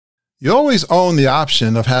You always own the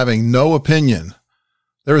option of having no opinion.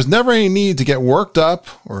 There is never any need to get worked up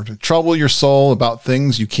or to trouble your soul about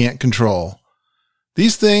things you can't control.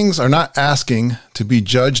 These things are not asking to be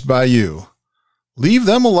judged by you. Leave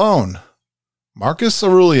them alone. Marcus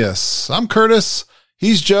Aurelius. I'm Curtis.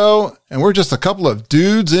 He's Joe, and we're just a couple of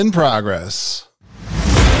dudes in progress.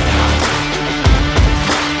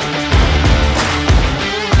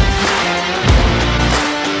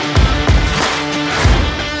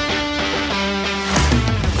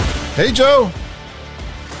 Hey, Joe.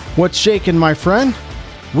 What's shaking, my friend?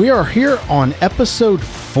 We are here on episode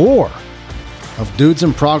 4 of Dudes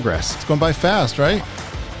in Progress. It's going by fast, right?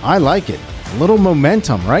 I like it. A little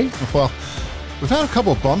momentum, right? Well, we've had a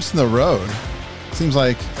couple of bumps in the road. Seems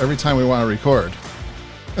like every time we want to record.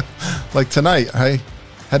 Like tonight, I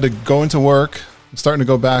had to go into work. I'm starting to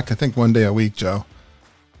go back, I think, one day a week, Joe,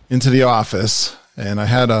 into the office. And I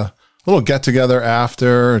had a little get-together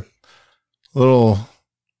after, a little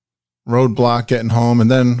roadblock getting home. And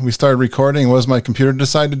then we started recording. What does my computer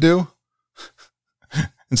decide to do?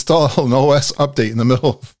 Install an OS update in the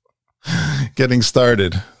middle of getting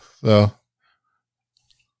started. So,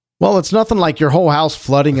 well, it's nothing like your whole house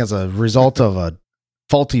flooding as a result of a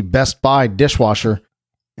faulty Best Buy dishwasher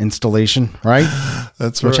installation, right?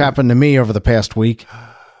 That's Which right. happened to me over the past week.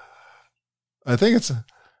 I think it's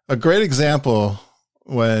a great example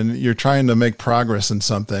when you're trying to make progress in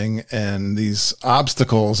something and these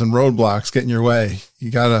obstacles and roadblocks get in your way. You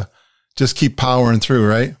got to just keep powering through,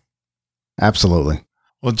 right? Absolutely.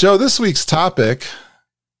 Well, Joe, this week's topic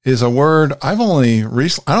is a word I've only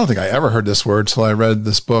recently, I don't think I ever heard this word till I read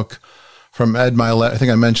this book from Ed Milet. I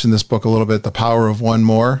think I mentioned this book a little bit, The Power of One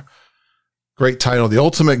More. Great title, The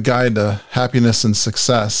Ultimate Guide to Happiness and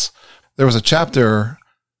Success. There was a chapter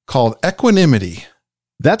called Equanimity.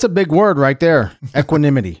 That's a big word right there.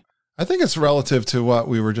 Equanimity. I think it's relative to what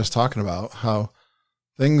we were just talking about, how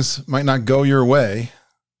things might not go your way,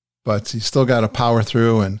 but you still got to power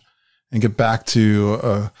through and get back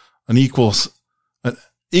to an equal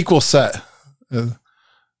set, a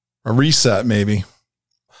reset maybe.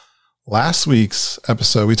 Last week's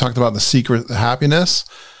episode, we talked about the secret to happiness,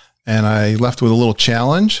 and I left with a little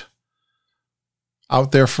challenge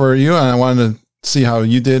out there for you, and I wanted to see how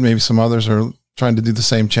you did. Maybe some others are trying to do the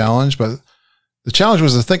same challenge, but the challenge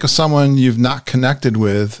was to think of someone you've not connected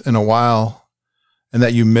with in a while and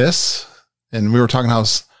that you miss. And we were talking how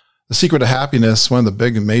the secret to happiness, one of the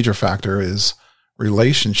big and major factor is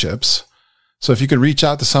relationships. So if you could reach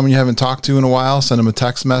out to someone you haven't talked to in a while, send them a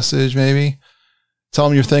text message, maybe tell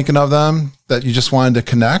them you're thinking of them, that you just wanted to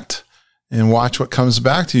connect, and watch what comes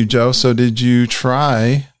back to you, Joe. So did you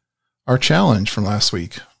try our challenge from last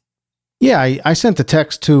week? Yeah, I sent the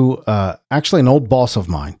text to actually an old boss of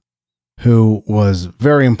mine who was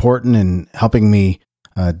very important in helping me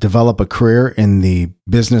develop a career in the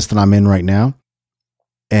business that I'm in right now,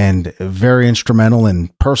 and very instrumental in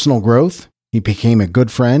personal growth. He became a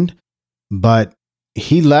good friend, but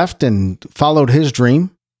he left and followed his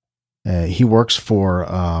dream. He works for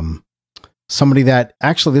somebody that,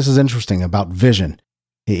 actually, this is interesting about vision.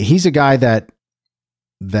 He's a guy that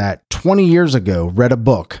 20 years ago read a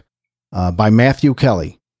book by Matthew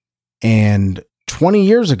Kelly. And 20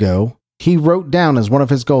 years ago, he wrote down as one of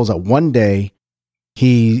his goals that one day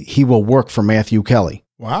he will work for Matthew Kelly.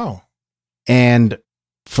 Wow. And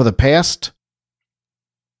for the past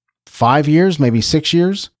 5 years, maybe 6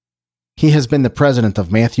 years, he has been the president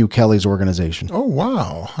of Matthew Kelly's organization. Oh,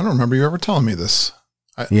 wow. I don't remember you ever telling me this.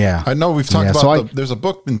 I know we've talked about, so there's a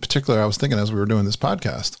book in particular I was thinking as we were doing this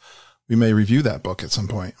podcast. We may review that book at some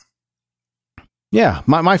point. Yeah,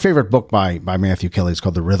 my favorite book by Matthew Kelly is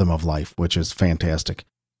called The Rhythm of Life, which is fantastic.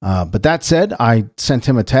 But that said, I sent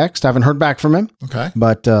him a text. I haven't heard back from him. Okay.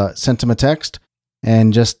 But sent him a text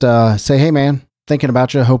and just say, hey, man, thinking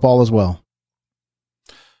about you. Hope all is well.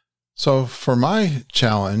 So for my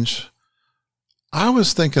challenge, I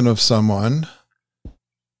was thinking of someone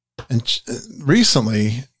and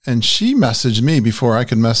recently, and she messaged me before I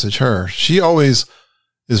could message her. She always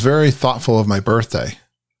is very thoughtful of my birthday.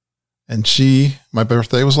 And my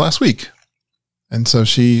birthday was last week. And so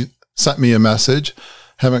she sent me a message.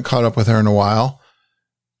 Haven't caught up with her in a while.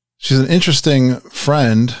 She's an interesting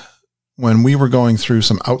friend. When we were going through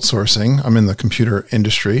some outsourcing, I'm in the computer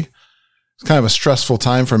industry. It's kind of a stressful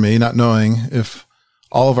time for me, not knowing if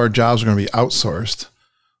all of our jobs are going to be outsourced.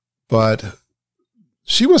 But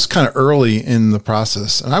she was kind of early in the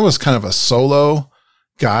process, and I was kind of a solo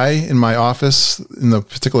guy in my office in the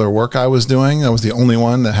particular work I was doing. I was the only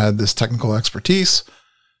one that had this technical expertise.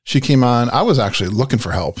 She came on. I was actually looking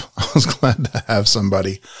for help. I was glad to have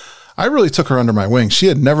somebody. I really took her under my wing. She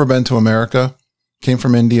had never been to America, came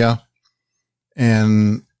from India,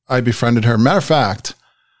 and I befriended her. Matter of fact,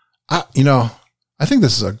 I think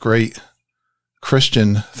this is a great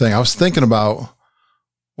Christian thing. I was thinking about,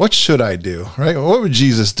 what should I do, right? What would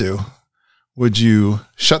Jesus do? Would you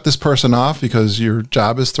shut this person off because your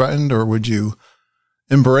job is threatened, or would you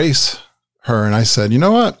embrace her? And I said, you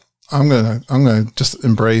know what? I'm going to just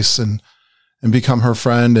embrace and become her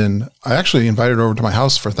friend. And I actually invited her over to my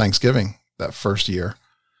house for Thanksgiving that first year.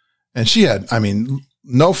 And she had,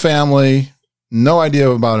 no family, no idea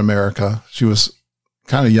about America. She was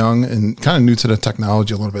kind of young and kind of new to the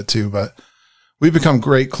technology a little bit too, but we've become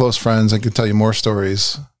great close friends. I could tell you more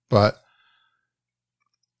stories, but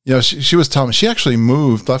she was telling me she actually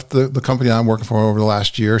left the company I'm working for over the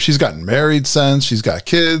last year. She's gotten married since, she's got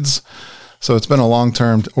kids. So it's been a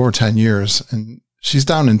long-term, over 10 years, and she's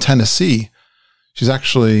down in Tennessee. She's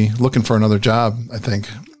actually looking for another job, I think.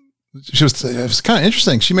 It was kind of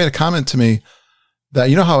interesting. She made a comment to me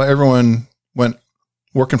that, how everyone went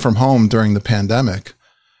working from home during the pandemic,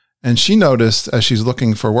 and she noticed as she's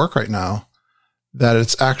looking for work right now that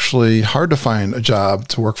it's actually hard to find a job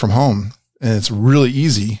to work from home. And it's really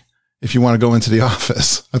easy if you want to go into the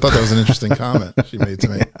office. I thought that was an interesting comment she made to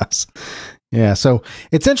me. Yes. Yeah. So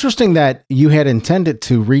it's interesting that you had intended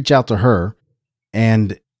to reach out to her,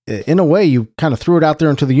 and in a way you kind of threw it out there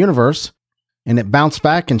into the universe, and it bounced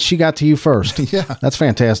back and she got to you first. Yeah. That's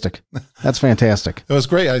fantastic. That's fantastic. It was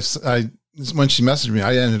great. When she messaged me,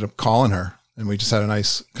 I ended up calling her, and we just had a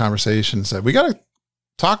nice conversation and said, we got to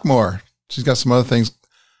talk more. She's got some other things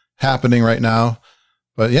happening right now.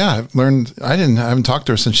 But yeah, I've learned, I haven't talked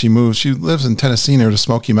to her since she moved. She lives in Tennessee near the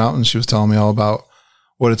Smoky Mountains. She was telling me all about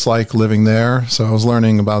what it's like living there. So I was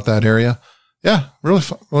learning about that area. Yeah,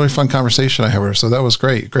 really fun conversation I had with her. So that was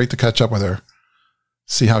great. Great to catch up with her,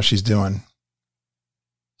 see how she's doing.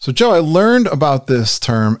 So Joe, I learned about this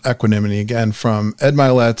term equanimity again from Ed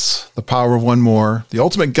Milet's The Power of One More, The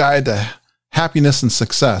Ultimate Guide to Happiness and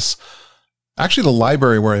Success. Actually, the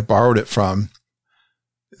library where I borrowed it from.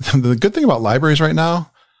 The good thing about libraries right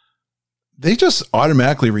now, they just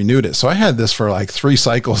automatically renewed it. So I had this for like 3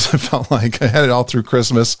 cycles. I felt like I had it all through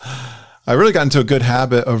Christmas. I really got into a good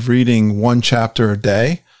habit of reading 1 chapter a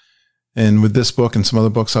day. And with this book and some other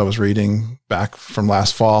books I was reading back from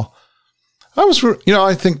last fall,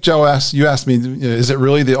 I think Joe asked me, is it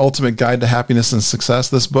really the ultimate guide to happiness and success,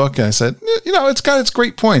 this book? And I said, it's got its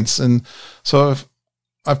great points. And so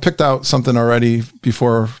I've picked out something already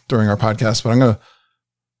before during our podcast, but I'm going to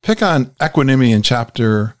pick on equanimity in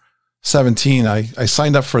chapter 17. I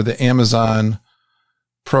signed up for the Amazon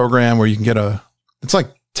program where you can get it's like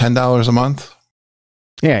 $10 a month.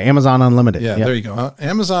 Yeah. Amazon Unlimited. Yeah, yep. There you go.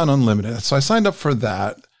 Amazon Unlimited. So I signed up for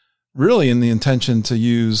that, really in the intention to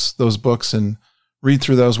use those books and read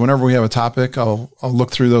through those. Whenever we have a topic, I'll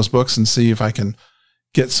look through those books and see if I can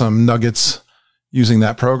get some nuggets using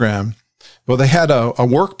that program. Well, they had a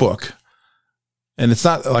workbook, and it's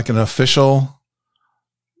not like an official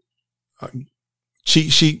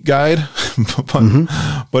cheat sheet guide,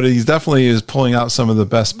 but he definitely is pulling out some of the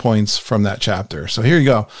best points from that chapter. So here you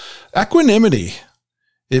go. Equanimity.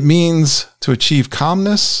 It means to achieve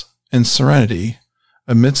calmness and serenity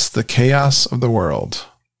amidst the chaos of the world.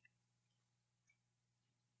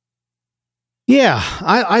 Yeah,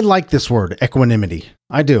 I like this word, equanimity.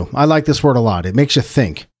 I do. I like this word a lot. It makes you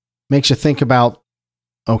think. Makes you think about,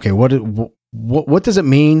 okay, what does it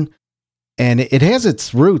mean? And it has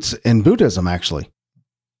its roots in Buddhism, actually,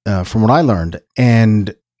 from what I learned.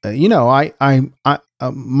 And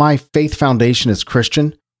my faith foundation is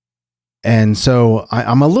Christian, and so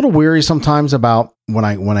I'm a little weary sometimes about when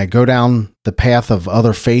I go down the path of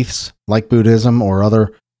other faiths like Buddhism or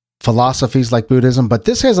other philosophies like Buddhism. But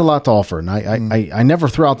this has a lot to offer, and I never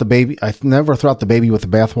throw out the baby. I never throw out the baby with the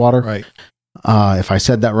bathwater. Right. If I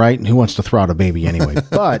said that right, and who wants to throw out a baby anyway?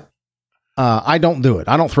 But I don't do it.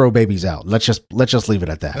 I don't throw babies out. Let's just leave it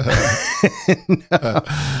at that.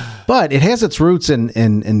 But it has its roots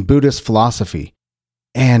in Buddhist philosophy.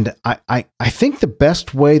 And I think the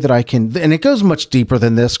best way that I can, and it goes much deeper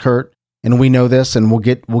than this, Kurt, and we know this, and we'll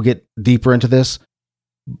get deeper into this.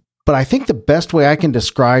 But I think the best way I can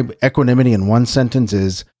describe equanimity in one sentence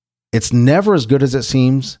is it's never as good as it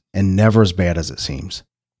seems and never as bad as it seems.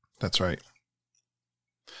 That's right.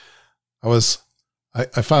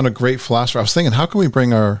 I found a great philosopher. I was thinking, how can we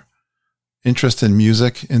bring our interest in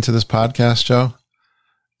music into this podcast, Joe?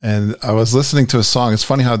 And I was listening to a song. It's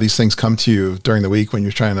funny how these things come to you during the week when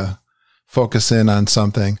you're trying to focus in on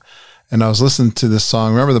something. And I was listening to this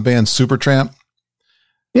song. Remember the band Supertramp?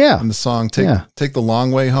 Yeah. And the song, Take the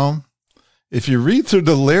Long Way Home. If you read through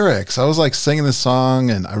the lyrics, I was like singing this song,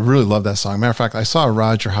 and I really love that song. Matter of fact, I saw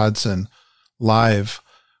Roger Hodgson live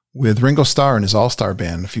with Ringo Starr and his All-Star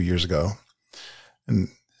Band a few years ago. And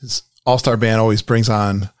his All-Star Band always brings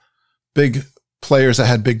on big players that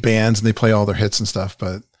had big bands and they play all their hits and stuff.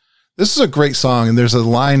 But this is a great song. And there's a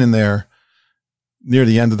line in there near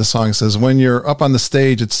the end of the song. It says, when you're up on the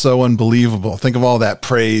stage, it's so unbelievable. Think of all that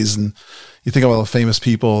praise. And you think of all the famous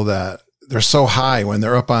people that they're so high when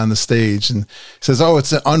they're up on the stage. And he says, oh,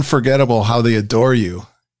 it's unforgettable how they adore you.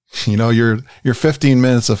 You know, you're 15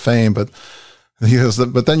 minutes of fame, but he goes,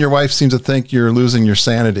 but then your wife seems to think you're losing your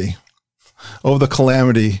sanity. Oh, the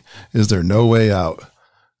calamity. Is there no way out?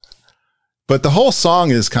 But the whole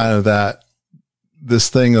song is kind of this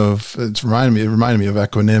thing of, it reminded me of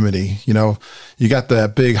equanimity. You know, you got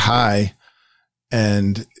that big high,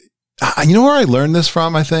 and you know where I learned this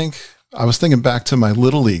from? I think I was thinking back to my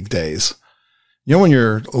little league days. You know, when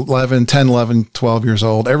you're 11, 12 years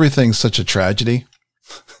old, everything's such a tragedy.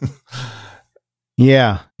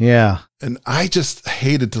 Yeah. And I just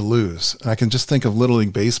hated to lose. And I can just think of Little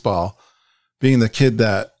League Baseball being the kid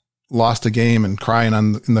that lost a game and crying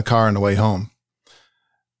in the car on the way home.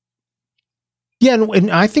 Yeah,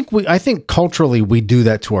 and I think culturally we do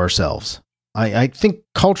that to ourselves. I think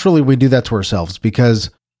culturally we do that to ourselves because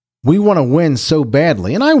we want to win so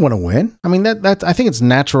badly, and I want to win. I mean, that I think it's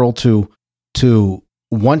natural to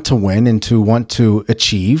want to win and to want to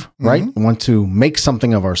achieve, right? Mm-hmm. Want to make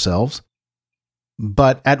something of ourselves.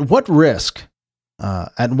 But at what risk?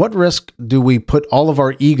 At what risk do we put all of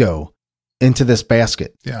our ego into this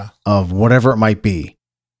basket of whatever it might be?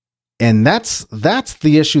 And that's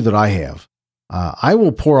the issue that I have. I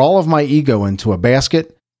will pour all of my ego into a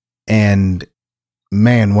basket, and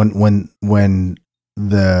man, when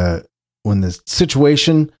the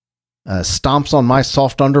situation stomps on my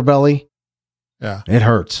soft underbelly, it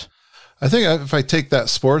hurts. I think if I take that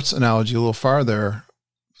sports analogy a little farther,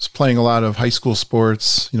 I was playing a lot of high school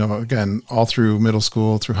sports, you know, again, all through middle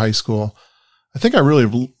school, through high school. I think I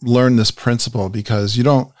really learned this principle because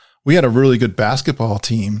we had a really good basketball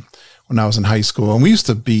team when I was in high school, and we used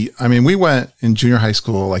to we went in junior high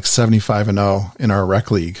school like 75-0 in our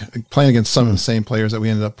rec league, playing against some of the same players that we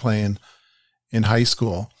ended up playing in high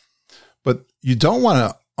school. But you don't want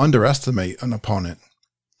to underestimate an opponent.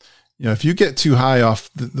 You know, if you get too high off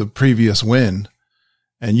the previous win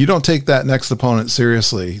and you don't take that next opponent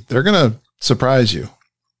seriously, they're going to surprise you.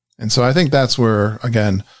 And so I think that's where,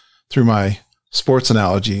 again, through my sports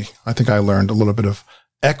analogy, I think I learned a little bit of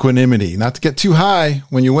equanimity, not to get too high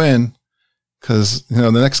when you win, because, you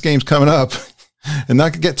know, the next game's coming up, and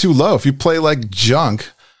not to get too low. If you play like junk,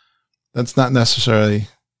 that's not necessarily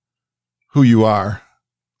who you are.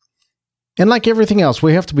 And like everything else,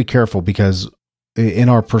 we have to be careful because in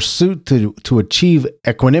our pursuit to achieve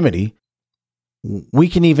equanimity, we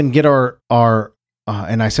can even get our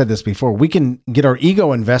and I said this before, we can get our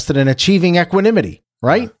ego invested in achieving equanimity,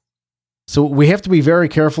 right? So we have to be very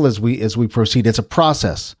careful as we proceed. It's a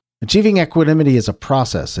process. Achieving equanimity is a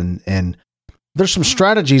process, and there's some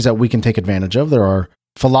strategies that we can take advantage of. There are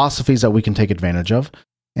philosophies that we can take advantage of,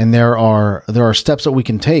 and there are steps that we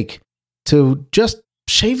can take to just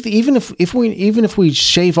shave even if we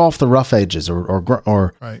shave off the rough edges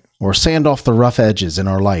or sand off the rough edges in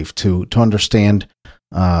our life to understand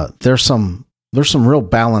there's some real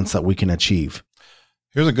balance that we can achieve.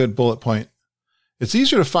 Here's a good bullet point. It's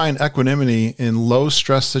easier to find equanimity in low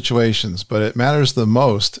stress situations, but it matters the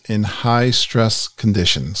most in high stress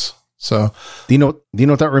conditions. So, do you know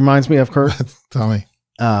what that reminds me of, Kurt? Tell me.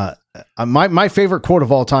 My favorite quote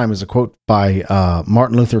of all time is a quote by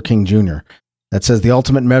Martin Luther King Jr. that says, "The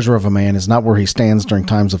ultimate measure of a man is not where he stands during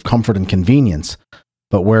times of comfort and convenience,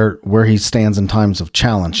 but where he stands in times of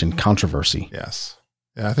challenge and controversy." Yes.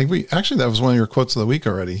 Yeah, I think that was one of your quotes of the week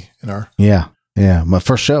already in our. Yeah, my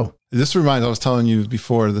first show. This reminds, I was telling you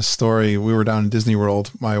before this story, we were down in Disney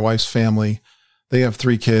World, my wife's family, they have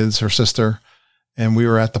 3 kids, her sister, and we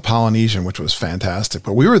were at the Polynesian, which was fantastic.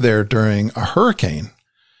 But we were there during a hurricane,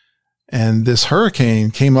 and this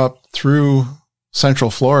hurricane came up through Central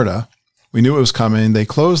Florida. We knew it was coming. They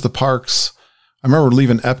closed the parks. I remember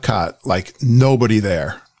leaving Epcot, like nobody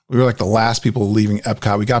there. We were like the last people leaving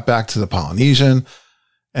Epcot. We got back to the Polynesian,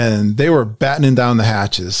 and they were battening down the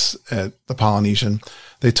hatches at the Polynesian.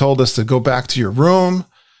 They told us to go back to your room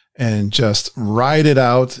and just ride it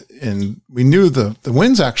out. And we knew the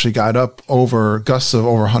winds actually got up over gusts of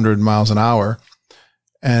over 100 miles an hour.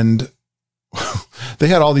 And they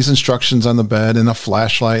had all these instructions on the bed and a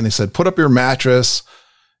flashlight. And they said, put up your mattress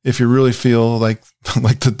if you really feel like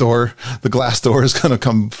the glass door is going to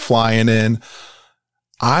come flying in.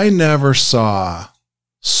 I never saw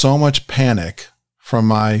so much panic from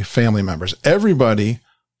my family members. Everybody,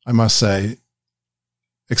 I must say,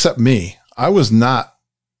 except me, I was not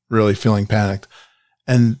really feeling panicked.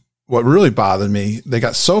 And what really bothered me, they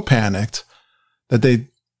got so panicked that they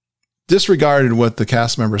disregarded what the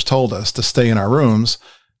cast members told us to stay in our rooms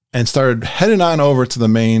and started heading on over to the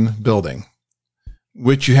main building,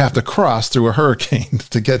 which you have to cross through a hurricane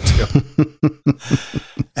to get to.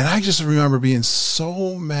 And I just remember being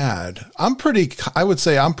so mad. I would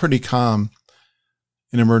say I'm pretty calm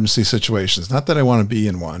in emergency situations. Not that I want to be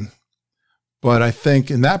in one, but I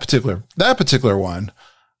think in that particular one,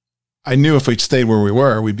 I knew if we'd stayed where we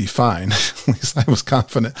were, we'd be fine. At least I was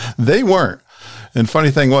confident. They weren't. And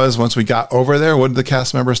funny thing was, once we got over there, what did the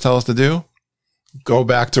cast members tell us to do? Go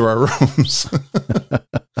back to our rooms.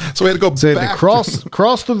 So we had to go back.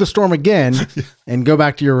 Cross through the storm again and go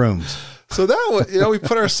back to your rooms. So that was, we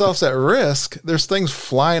put ourselves at risk. There's things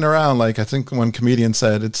flying around. Like I think one comedian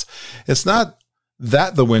said, it's not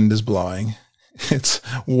that the wind is blowing. It's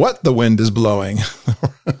what the wind is blowing.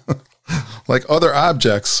 Like other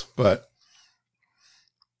objects. But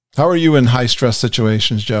how are you in high stress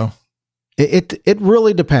situations, Joe? It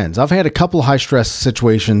really depends. I've had a couple of high stress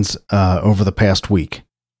situations over the past week.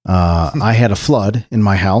 I had a flood in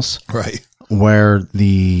my house, right, where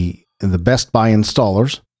the Best Buy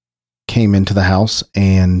installers came into the house,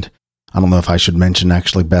 and I don't know if I should mention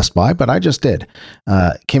actually Best Buy, but I just did.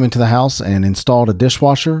 Came into the house and installed a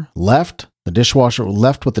dishwasher. Left with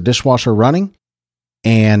the dishwasher running,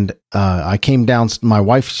 and I came down. My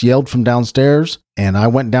wife yelled from downstairs, and I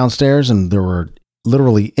went downstairs, and there were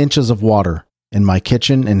literally inches of water in my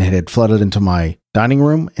kitchen, and it had flooded into my dining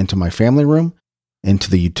room, into my family room,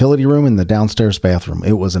 into the utility room, and the downstairs bathroom.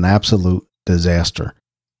 It was an absolute disaster.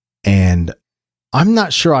 And I'm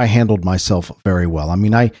not sure I handled myself very well. I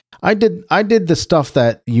mean, I did the stuff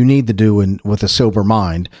that you need to do with a sober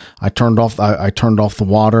mind. I turned off the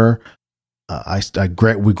water.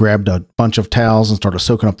 We grabbed a bunch of towels and started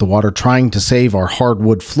soaking up the water, trying to save our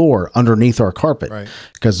hardwood floor underneath our carpet, right,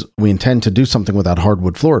 because we intend to do something with that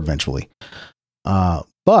hardwood floor eventually.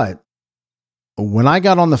 But when I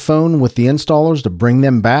got on the phone with the installers to bring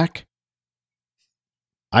them back,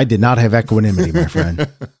 I did not have equanimity, my friend.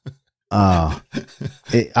 I'm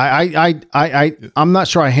not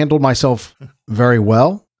sure I handled myself very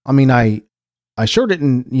well. I mean, I sure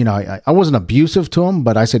didn't, I wasn't abusive to him,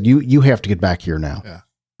 but I said, you have to get back here now.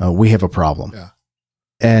 Yeah. We have a problem. Yeah.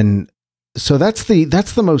 And so that's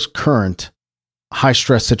the most current high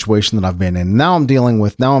stress situation that I've been in. Now I'm dealing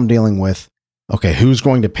with, okay, who's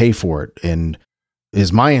going to pay for it? And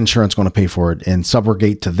is my insurance going to pay for it and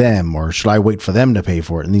subrogate to them, or should I wait for them to pay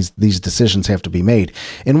for it? And these decisions have to be made.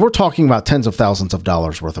 And we're talking about tens of thousands of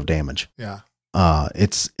dollars worth of damage. Yeah.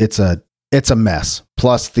 It's a mess.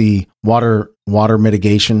 Plus the water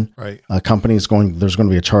mitigation company there's going to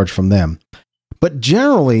be a charge from them. But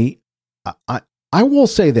generally, I will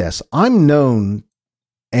say this: I'm known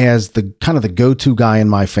as the kind of the go-to guy in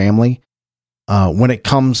my family when it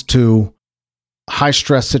comes to high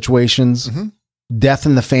stress situations, death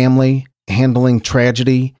in the family, handling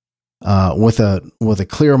tragedy with a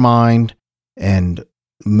clear mind and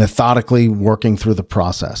methodically working through the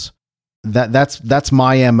process. That's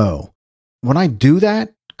my MO. When I do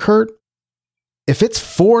that, Kurt, if it's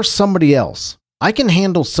for somebody else, I can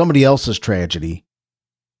handle somebody else's tragedy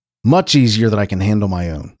much easier than I can handle my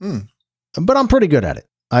own. But I'm pretty good at it.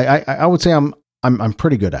 I would say I'm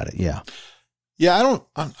pretty good at it. Yeah. Yeah.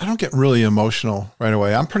 I don't get really emotional right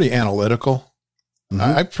away. I'm pretty analytical.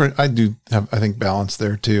 I do have, I think, balance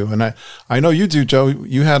there too. And I know you do, Joe.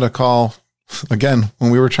 You had a call again when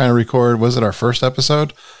we were trying to record. Was it our first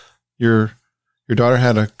episode? Your daughter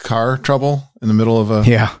had a car trouble in the middle of a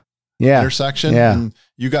intersection. Yeah. And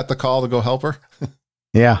you got the call to go help her.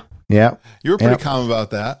 Yeah. Yeah. You were pretty calm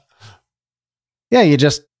about that. Yeah.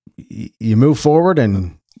 You move forward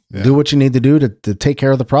and do what you need to do to take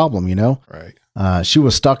care of the problem, Right. She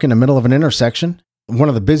was stuck in the middle of an intersection, one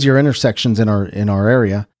of the busier intersections in our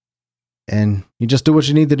area. And you just do what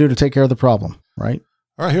you need to do to take care of the problem. Right.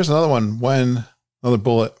 All right. Here's another one. Another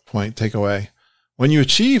bullet point takeaway. When you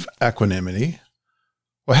achieve equanimity,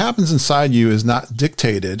 what happens inside you is not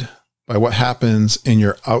dictated by what happens in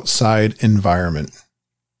your outside environment.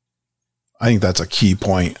 I think that's a key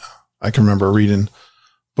point. I can remember reading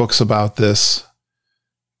books about this.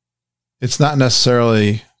 It's not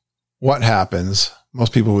necessarily what happens.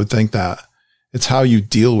 Most people would think that. It's how you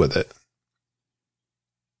deal with it.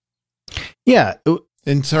 Yeah.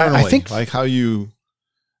 Internally, I think, like how you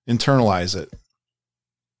internalize it.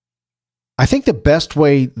 I think the best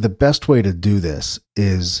way to do this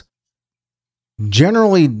is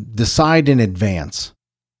generally decide in advance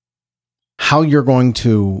how you're going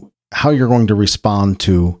to respond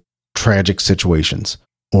to tragic situations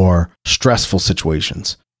or stressful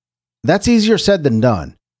situations. that's easier said than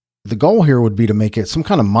done. The goal here would be to make it some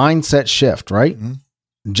kind of mindset shift, right?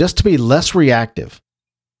 Mm-hmm. Just to be less reactive.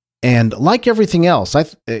 And like everything else,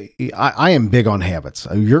 I am big on habits.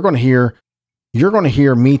 You're going to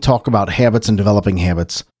hear me talk about habits and developing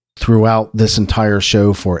habits throughout this entire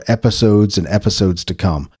show for episodes and episodes to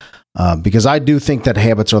come. Because I do think that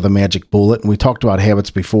habits are the magic bullet. And we talked about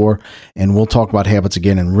habits before, and we'll talk about habits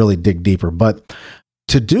again and really dig deeper. But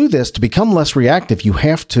to do this, to become less reactive, you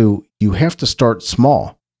have to start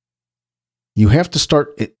small. You have to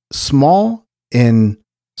start small in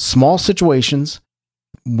small situations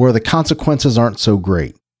where the consequences aren't so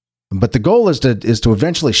great. But the goal is to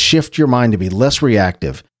eventually shift your mind to be less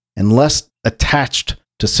reactive and less attached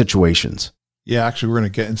to situations. Yeah, actually, we're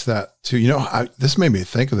going to get into that too. This made me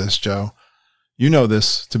think of this, Joe. You know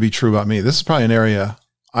this to be true about me. This is probably an area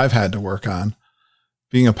I've had to work on,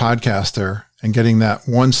 being a podcaster and getting that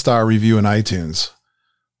 1-star review in iTunes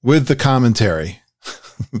with the commentary.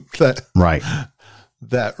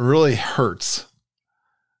 That really hurts.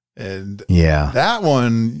 And that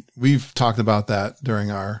one, we've talked about that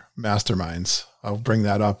during our masterminds. I'll bring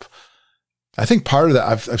that up. I think part of that,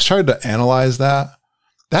 I've started to analyze that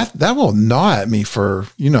will gnaw at me for,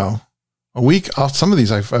 a week. Some of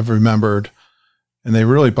these I've remembered, and they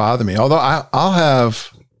really bother me. Although I'll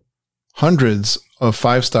have hundreds of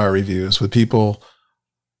 5-star reviews with people.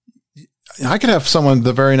 I could have someone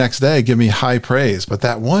the very next day give me high praise, but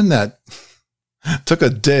that one that took a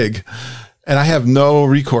dig, and I have no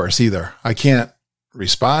recourse either. I can't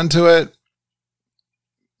respond to it.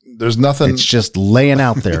 There's nothing. It's just laying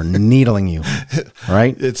out there, needling you,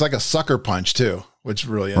 right? It's like a sucker punch too, which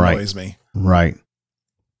really annoys me. Right.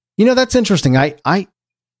 That's interesting. I,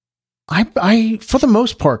 for the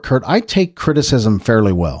most part, Kurt, I take criticism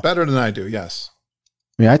fairly well. Better than I do. Yes.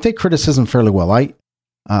 I take criticism fairly well.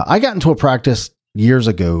 I got into a practice years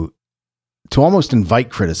ago to almost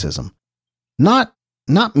invite criticism, not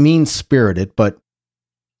mean spirited, but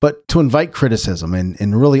to invite criticism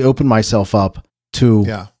and really open myself up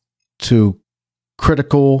to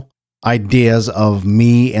critical ideas of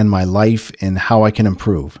me and my life and how I can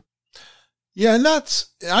improve. Yeah. And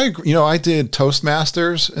I did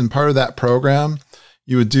Toastmasters, and part of that program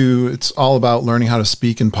it's all about learning how to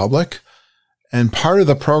speak in public. And part of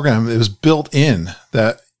the program, it was built in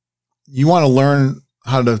that you want to learn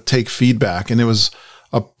how to take feedback. And it was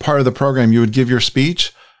a part of the program. You would give your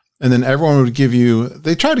speech, and then everyone would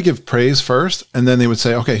they try to give praise first. And then they would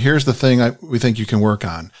say, okay, here's the thing we think you can work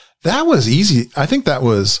on. That was easy. I think that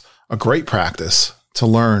was a great practice to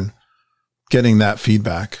learn getting that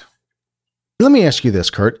feedback. Let me ask you this,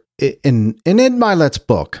 Kurt. In Ed Milet's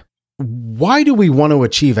book, why do we want to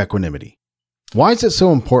achieve equanimity? Why is it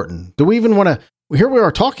so important? Do we even want to? Here we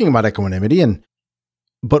are talking about equanimity,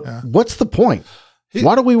 but what's the point?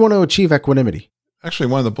 Why do we want to achieve equanimity? Actually,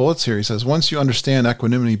 one of the bullets here, he says, once you understand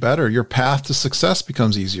equanimity better, your path to success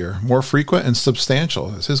becomes easier, more frequent, and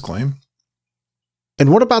substantial, is his claim.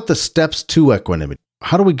 And what about the steps to equanimity?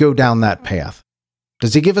 How do we go down that path?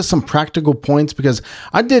 Does he give us some practical points? Because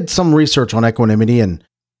I did some research on equanimity and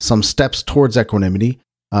some steps towards equanimity.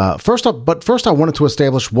 First, I wanted to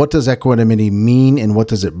establish, what does equanimity mean and what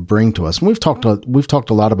does it bring to us? And we've talked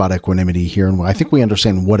a lot about equanimity here, and I think we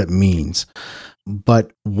understand what it means.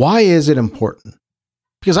 But why is it important?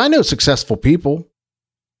 Because I know successful people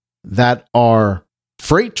that are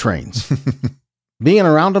freight trains. Being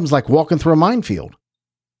around them is like walking through a minefield.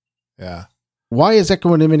 Yeah. Why is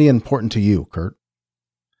equanimity important to you, Kurt?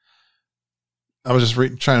 I was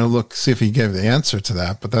just trying to see if he gave the answer to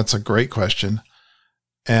that, but that's a great question.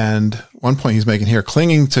 And one point he's making here,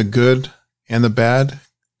 clinging to good and the bad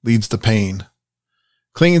leads to pain.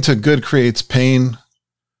 Clinging to good creates pain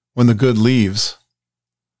when the good leaves,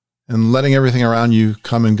 and letting everything around you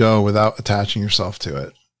come and go without attaching yourself to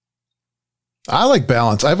it. I like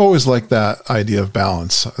balance. I've always liked that idea of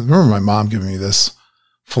balance. I remember my mom giving me this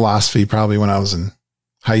philosophy probably when I was in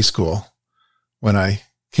high school, when I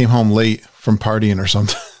came home late from partying or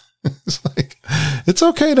something. It's like, it's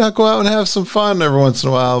okay to go out and have some fun every once in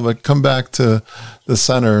a while, but come back to the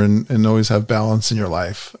center and always have balance in your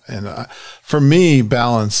life. And for me,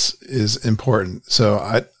 balance is important. So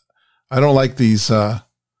I don't like these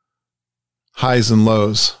highs and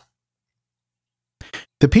lows.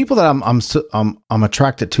 The people that I'm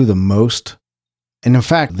attracted to the most, and in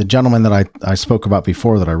fact, the gentleman that I spoke about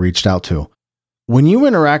before that I reached out to, when you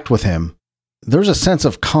interact with him, there's a sense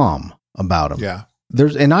of calm about him. Yeah.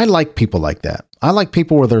 And I like people like that. I like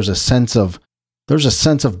people where there's a sense of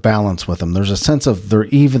balance with them. There's a sense of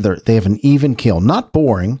they have an even keel, not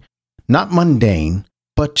boring, not mundane,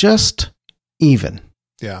 but just even.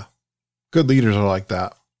 Yeah. Good leaders are like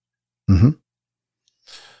that. Mm-hmm.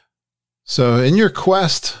 So in your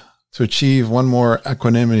quest to achieve one more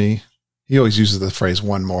equanimity, he always uses the phrase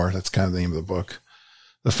one more. That's kind of the name of the book.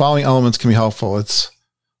 The following elements can be helpful. It's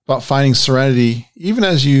about finding serenity even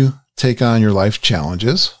as you take on your life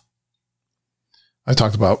challenges. I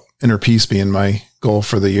talked about inner peace being my goal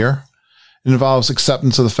for the year. It involves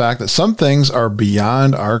acceptance of the fact that some things are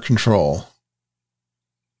beyond our control.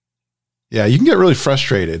 Yeah, you can get really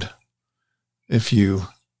frustrated if you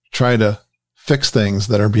try to fix things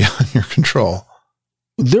that are beyond your control.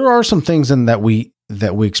 There are some things that we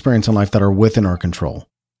experience in life that are within our control.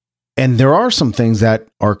 And there are some things that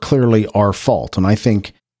are clearly our fault. And I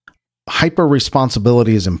think hyper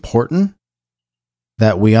responsibility is important,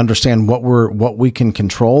 that we understand what we can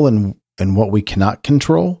control and what we cannot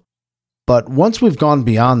control. But once we've gone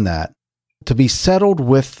beyond that, to be settled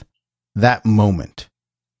with that moment.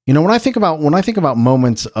 You know, when I think about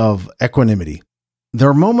moments of equanimity, there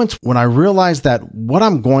are moments when I realize that what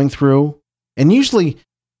I'm going through, and usually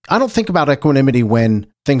I don't think about equanimity when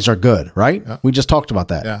things are good, right? Yeah. We just talked about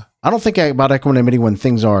that. Yeah. I don't think about equanimity when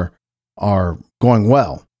things are going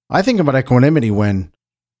well. I think about equanimity when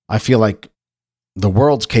I feel like the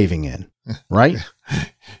world's caving in, right?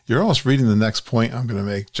 You're almost reading the next point I'm going to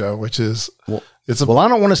make, Joe, which is, well, I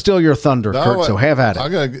don't want to steal your thunder, Kurt, so have at it.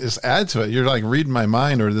 I'm going to just add to it. You're like reading my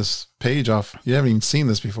mind or this page off. You haven't even seen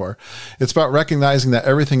this before. It's about recognizing that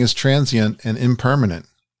everything is transient and impermanent.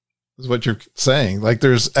 Is what you're saying. Like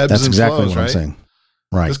there's ebbs That's and exactly flows, what right? I'm saying.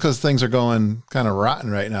 Right. Just because things are going kind of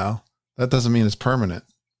rotten right now, that doesn't mean it's permanent.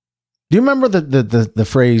 Do you remember the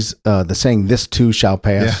phrase, the saying, "This too shall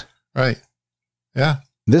pass"? Yeah. Right. Yeah.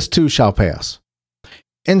 This too shall pass.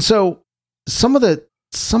 And so some of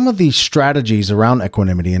the strategies around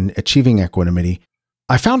equanimity and achieving equanimity,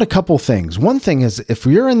 I found a couple things. One thing is, if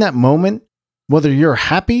you're in that moment, whether you're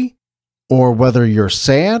happy or whether you're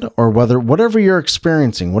sad or whatever you're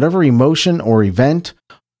experiencing, whatever emotion or event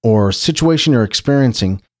or situation you're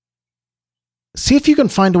experiencing, see if you can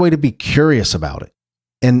find a way to be curious about it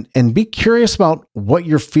and be curious about what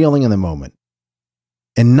you're feeling in the moment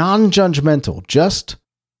and non-judgmental. Just,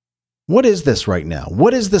 what is this right now?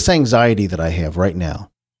 What is this anxiety that I have right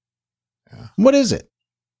now? Yeah. What is it?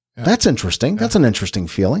 Yeah. That's interesting. Yeah. That's an interesting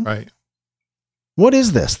feeling. Right. What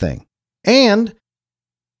is this thing? And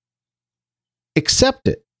accept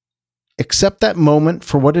it. Accept that moment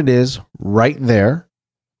for what it is right there.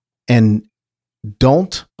 And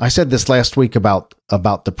don't, I said this last week about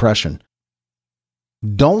depression.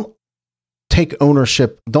 Don't take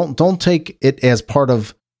ownership. Don't take it as part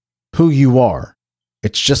of who you are.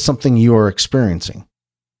 It's just something you are experiencing.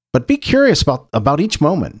 But be curious about each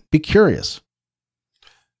moment. Be curious.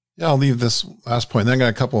 Yeah, I'll leave this last point. Then I got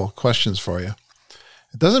a couple of questions for you.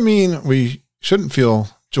 It doesn't mean we shouldn't feel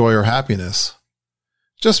joy or happiness.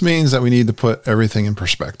 It just means that we need to put everything in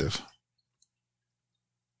perspective.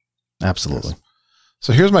 Absolutely. Yes.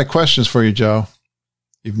 So here's my questions for you, Joe.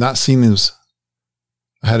 You've not seen these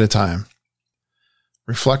ahead of time.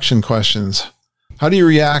 Reflection questions. How do you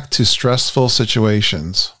react to stressful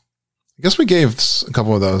situations? I guess we gave a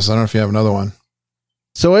couple of those. I don't know if you have another one.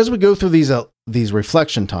 So as we go through these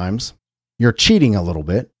reflection times, you're cheating a little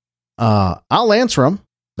bit. I'll answer them.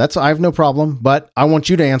 I have no problem, but I want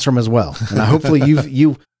you to answer them as well. And hopefully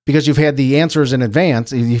because you've had the answers in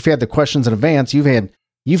advance, you've had the questions in advance,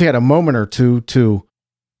 you've had a moment or two to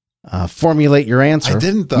formulate your answer. I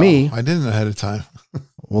didn't, though. I didn't ahead of time.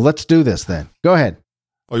 Well, let's do this then. Go ahead.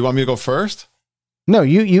 Oh, you want me to go first? No,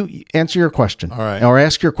 you answer your question. All right. Or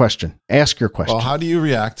ask your question. Ask your question. Well, how do you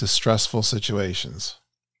react to stressful situations?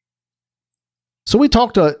 So we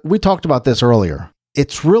talked about this earlier.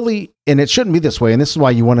 It's really, and it shouldn't be this way, and this is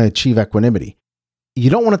why you want to achieve equanimity. You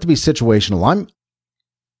don't want it to be situational.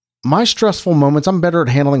 My stressful moments, I'm better at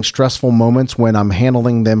handling stressful moments when I'm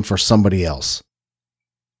handling them for somebody else.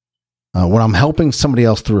 When I'm helping somebody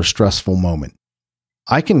else through a stressful moment.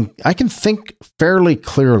 I can think fairly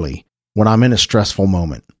clearly when I'm in a stressful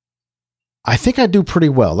moment. I think I do pretty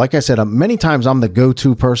well. Like I said, many times I'm the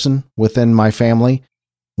go-to person within my family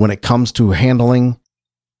when it comes to handling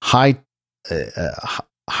highly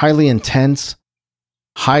intense,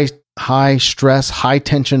 high stress, high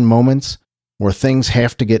tension moments where things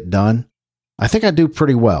have to get done. I think I do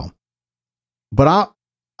pretty well. But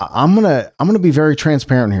I'm gonna be very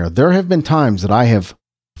transparent here. There have been times that I have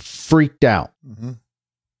freaked out. Mm-hmm.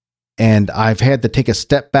 And I've had to take a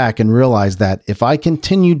step back and realize that if I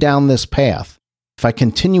continue down this path, if I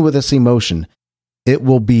continue with this emotion, it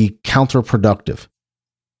will be counterproductive.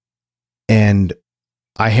 And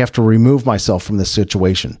I have to remove myself from this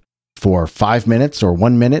situation for 5 minutes or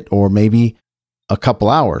 1 minute or maybe a couple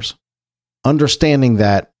hours, understanding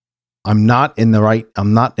that I'm not in the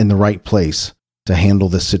right place to handle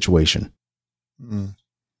this situation. Mm.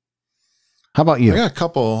 How about you? I got a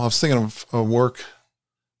couple. I was thinking of a work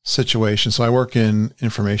situation. So I work in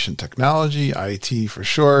information technology, IT for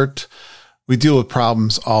short. We deal with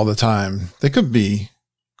problems all the time. They could be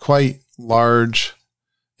quite large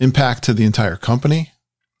impact to the entire company.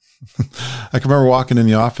 I can remember walking in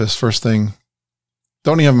the office first thing,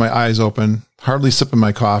 don't even have my eyes open, hardly sipping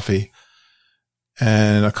my coffee,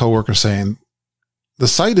 and a coworker saying, the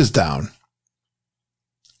site is down.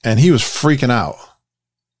 And he was freaking out,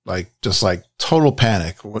 just total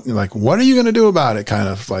panic. Like, what are you going to do about it? Kind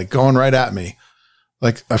of like going right at me.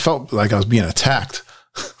 Like I felt like I was being attacked.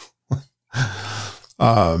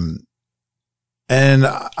 And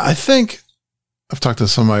I think I've talked to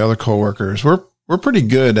some of my other coworkers. We're pretty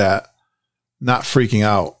good at not freaking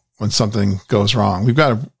out when something goes wrong. We've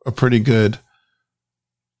got a pretty good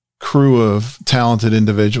crew of talented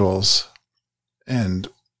individuals. And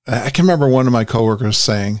I can remember one of my coworkers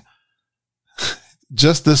saying,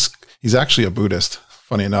 he's actually a Buddhist,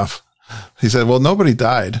 funny enough. He said, well, nobody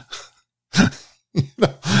died.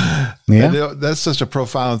 Yeah. That's such a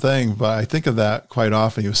profound thing, but I think of that quite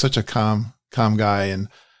often. He was such a calm guy and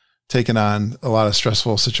taking on a lot of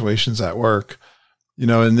stressful situations at work,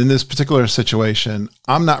 and in this particular situation,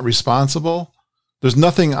 I'm not responsible. There's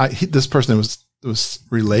nothing this person was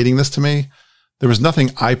relating this to me. There was nothing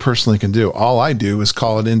I personally can do. All I do is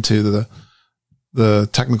call it into the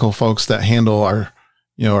technical folks that handle our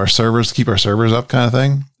servers, keep our servers up kind of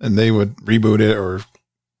thing. And they would reboot it or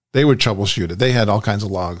they would troubleshoot it. They had all kinds of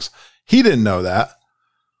logs. He didn't know that,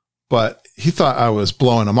 but he thought I was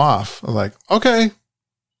blowing him off. I'm like, okay.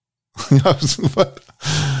 But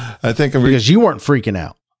I think because you weren't freaking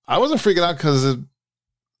out. I wasn't freaking out because it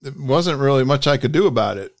wasn't really much I could do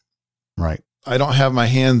about it. Right. I don't have my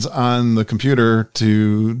hands on the computer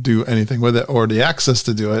to do anything with it or the access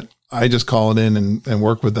to do it. I just call it in and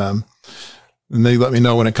work with them, and they let me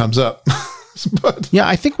know when it comes up. But yeah,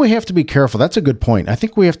 I think we have to be careful. That's a good point. I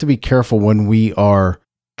think we have to be careful when we are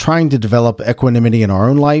trying to develop equanimity in our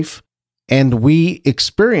own life and we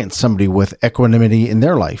experience somebody with equanimity in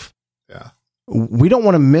their life. Yeah. We don't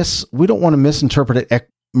want to misinterpret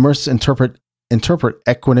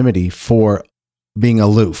equanimity for being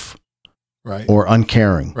aloof. Right. Or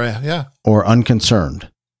uncaring. Right. Yeah. Or unconcerned.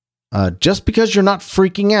 Just because you're not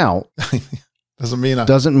freaking out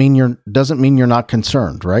doesn't mean you're not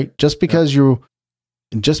concerned, right? Just because you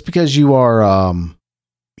are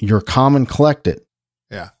you're calm and collected.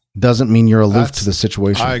 Yeah. Doesn't mean you're aloof to the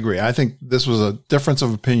situation. I agree. I think this was a difference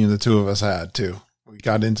of opinion the two of us had too. We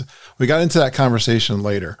got into that conversation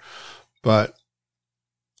later, but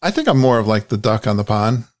I think I'm more of like the duck on the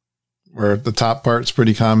pond, where the top part's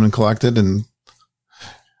pretty calm and collected and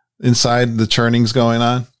inside the churning's going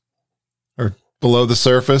on or below the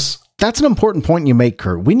surface. That's an important point you make,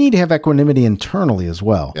 Kurt. We need to have equanimity internally as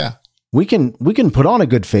well. Yeah. We can put on a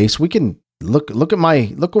good face. We can look at my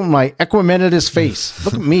equanimous face.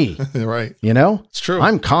 Look at me. Right. It's true.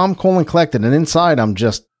 I'm calm, cool, and collected. And inside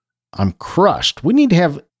I'm crushed. We need to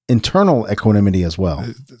have internal equanimity as well.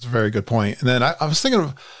 That's a very good point. And then I was thinking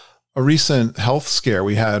of a recent health scare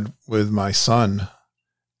we had with my son,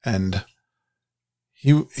 and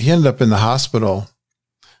he ended up in the hospital,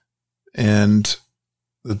 and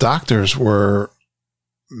the doctors were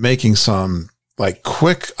making some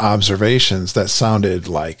quick observations that sounded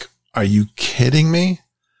like, are you kidding me?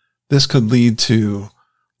 This could lead to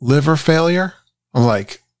liver failure. I'm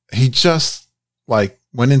like, he just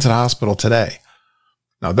went into the hospital today.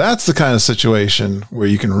 Now that's the kind of situation where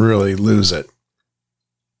you can really lose it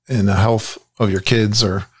in the health of your kids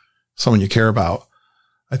or someone you care about.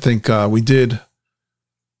 I think we did.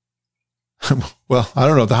 Well, I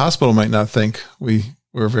don't know. The hospital might not think we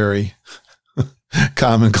were very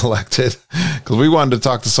calm and collected because we wanted to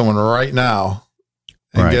talk to someone right now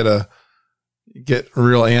and get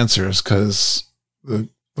real answers because the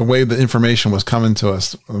way the information was coming to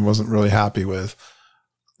us, I wasn't really happy with.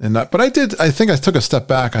 But I think I took a step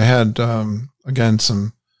back. I had, again,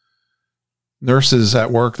 some nurses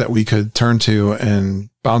at work that we could turn to and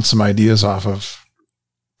bounce some ideas off of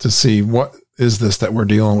to see what is this that we're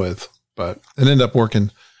dealing with. But it ended up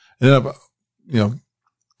working. It ended up,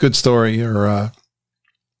 good story or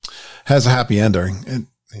has a happy ending.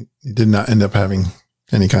 It did not end up having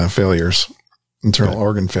any kind of failures, internal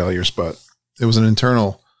organ failures, but it was an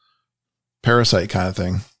internal parasite kind of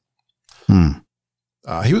thing.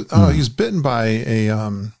 He was bitten by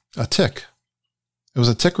a tick. It was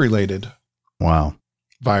a tick related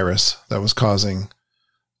virus that was causing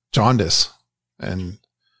jaundice, and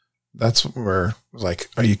that's where I was like,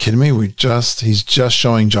 are you kidding me? He's just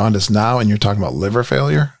showing jaundice now, and you're talking about liver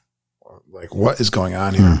failure? Like, what is going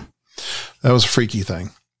on here? That was a freaky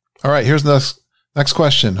thing. All right, here's the next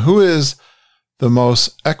question. Who is the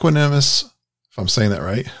most equanimous, if I'm saying that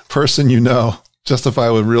right, person you know? Justify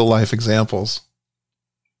with real life examples.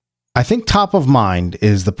 I think top of mind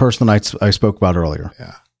is the person I spoke about earlier.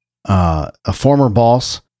 Yeah. A former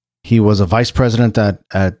boss. He was a vice president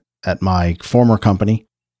at my former company,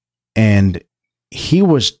 and he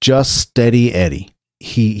was just steady Eddie.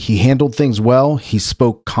 He handled things well. He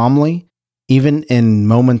spoke calmly, even in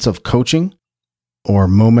moments of coaching or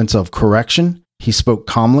moments of correction. He spoke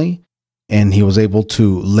calmly, and he was able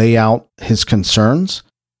to lay out his concerns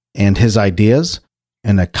and his ideas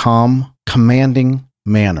in a calm, commanding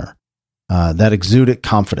manner that exuded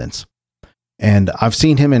confidence. And I've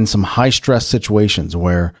seen him in some high stress situations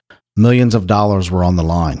where millions of dollars were on the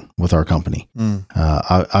line with our company.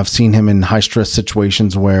 I've seen him in high stress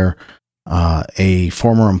situations where a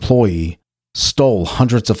former employee stole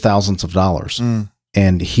hundreds of thousands of dollars,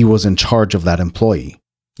 and he was in charge of that employee.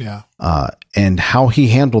 Yeah. And how he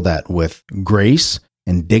handled that with grace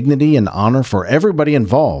and dignity and honor for everybody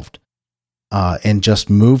involved, and just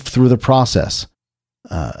moved through the process.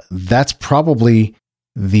 That's probably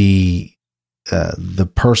the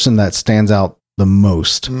person that stands out the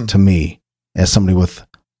most to me as somebody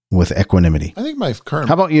with equanimity. I think my current.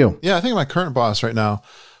 How about you? Yeah, I think my current boss right now,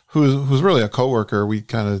 who's really a coworker. We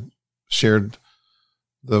kind of shared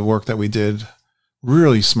the work that we did.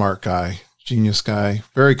 Really smart guy, genius guy,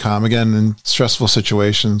 very calm. Again, in stressful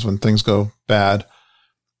situations when things go bad,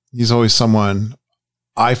 he's always someone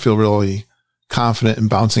I feel really confident in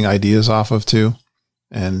bouncing ideas off of too.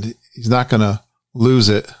 And he's not going to lose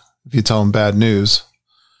it if you tell him bad news.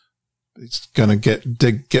 He's going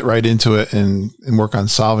to get right into it and work on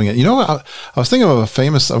solving it. You know, I was thinking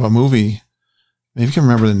of a movie. Maybe you can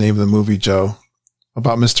remember the name of the movie, Joe,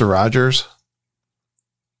 about Mr. Rogers.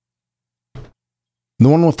 The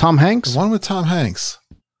one with Tom Hanks? The one with Tom Hanks.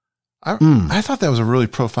 I thought that was a really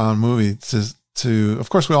profound movie to, of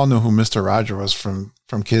course, we all know who Mr. Rogers was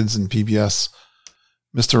from kids in PBS,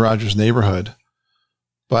 Mr. Rogers' Neighborhood.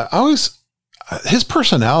 But his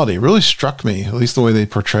personality really struck me, at least the way they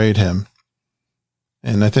portrayed him.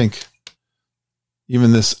 And I think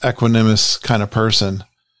even this equanimous kind of person,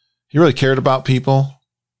 he really cared about people.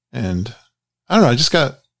 And I don't know, I just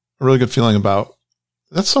got a really good feeling about,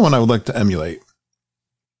 that's someone I would like to emulate.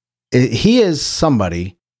 He is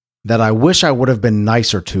somebody that I wish I would have been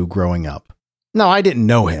nicer to growing up. No, I didn't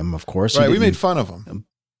know him, of course. Right, we made fun of him.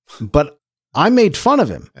 But I made fun of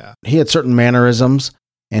him. Yeah. He had certain mannerisms,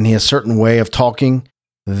 and he had a certain way of talking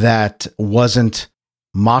that wasn't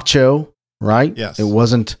macho, right? Yes. It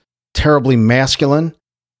wasn't terribly masculine.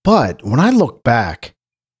 But when I look back,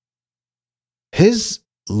 his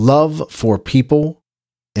love for people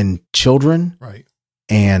and children, right,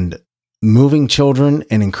 and moving children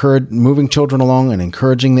along and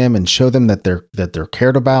encouraging them and show them that they're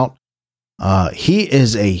cared about. He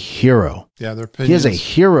is a hero. Yeah, he is a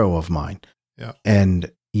hero of mine. Yeah.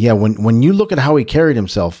 And yeah, when you look at how he carried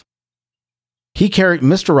himself,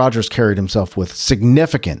 Mr. Rogers carried himself with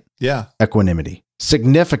significant equanimity.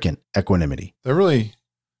 Significant equanimity. That really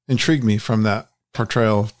intrigued me from that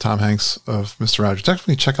portrayal of Tom Hanks of Mr. Rogers.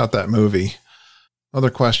 Definitely check out that movie.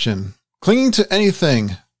 Another question. Clinging to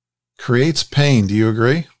anything creates pain. Do you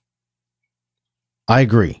agree? I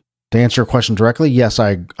agree. To answer your question directly, yes,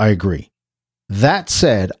 I agree. That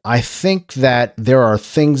said, I think that there are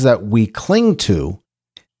things that we cling to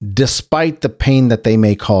despite the pain that they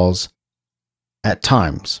may cause at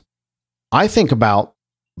times. I think about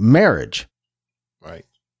marriage. Right.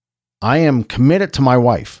 I am committed to my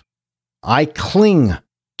wife. I cling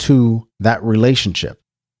to that relationship.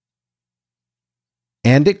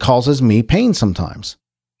 And it causes me pain sometimes.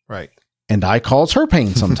 Right. And I cause her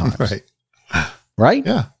pain sometimes. Right. Right?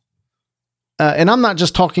 Yeah. And I'm not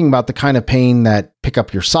just talking about the kind of pain that pick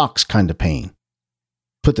up your socks kind of pain,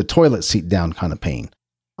 put the toilet seat down kind of pain.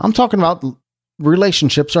 I'm talking about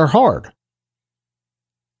relationships are hard.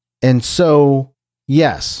 And so,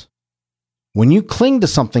 yes, when you cling to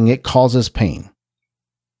something, it causes pain.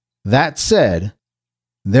 That said,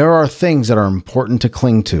 there are things that are important to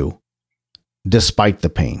cling to despite the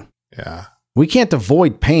pain. Yeah. We can't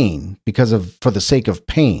avoid pain for the sake of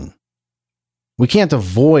pain. We can't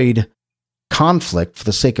avoid conflict for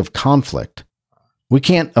the sake of conflict. We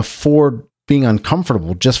can't afford being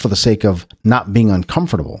uncomfortable just for the sake of not being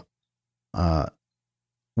uncomfortable.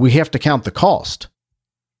 We have to count the cost.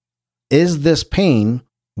 Is this pain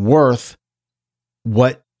worth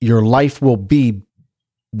what your life will be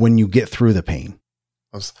when you get through the pain?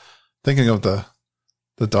 I thinking of the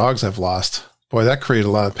dogs I've lost. Boy, that created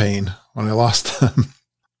a lot of pain when I lost them.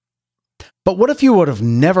 But what if you would have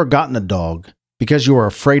never gotten a dog because you were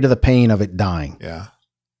afraid of the pain of it dying? Yeah.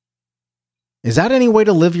 Is that any way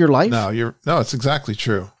to live your life? No, it's exactly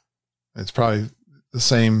true. It's probably the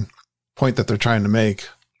same point that they're trying to make.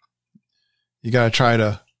 You got to try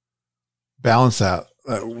to balance that.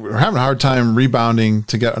 We're having a hard time rebounding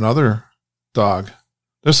to get another dog.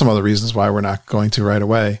 There's some other reasons why we're not going to right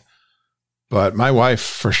away. But my wife,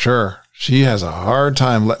 for sure, she has a hard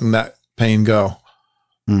time letting that pain go.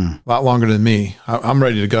 A lot longer than me. I'm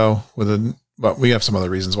ready to go but we have some other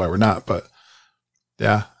reasons why we're not. But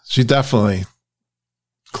yeah, she definitely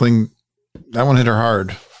that one hit her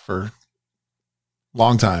hard for a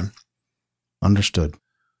long time. Understood.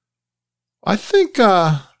 I think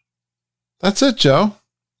that's it, Joe.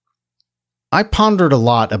 I pondered a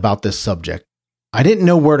lot about this subject. I didn't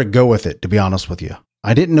know where to go with it, to be honest with you.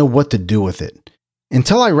 I didn't know what to do with it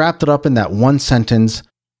until I wrapped it up in that one sentence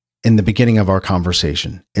in the beginning of our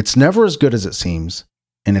conversation. It's never as good as it seems,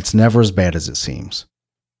 and it's never as bad as it seems.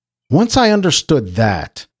 Once I understood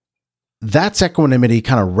that, that's equanimity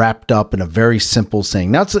kind of wrapped up in a very simple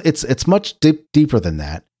saying. Now, it's much deeper than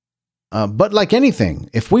that. But like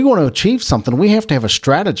anything, if we want to achieve something, we have to have a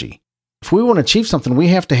strategy. If we want to achieve something, we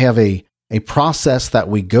have to have a process that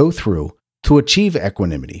we go through to achieve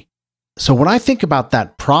equanimity. So when I think about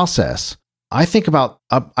that process, I think about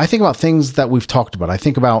things that we've talked about. I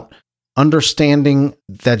think about understanding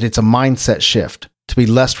that it's a mindset shift to be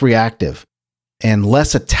less reactive and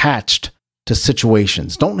less attached to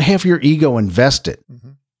situations. Don't have your ego invested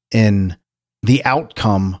in the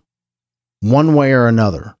outcome one way or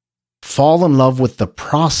another. Fall in love with the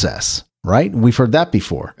process, right? We've heard that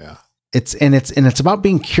before. Yeah. It's about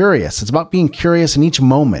being curious. It's about being curious in each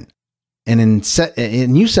moment. And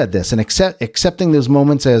you said this, and accepting those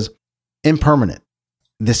moments as impermanent.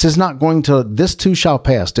 This too shall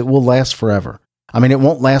pass. It will last forever. I mean, it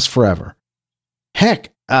won't last forever.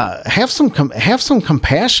 Heck, have some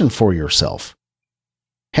compassion for yourself.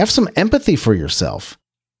 Have some empathy for yourself.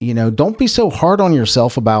 Don't be so hard on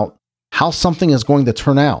yourself about how something is going to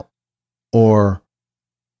turn out or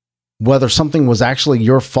whether something was actually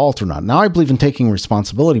your fault or not. Now, I believe in taking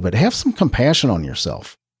responsibility, but have some compassion on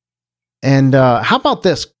yourself. And how about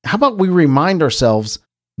this? How about we remind ourselves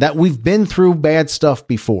that we've been through bad stuff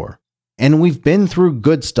before, and we've been through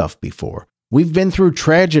good stuff before. We've been through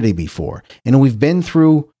tragedy before, and we've been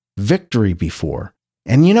through victory before.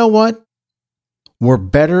 And you know what? We're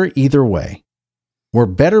better either way. We're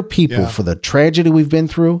better people for the tragedy we've been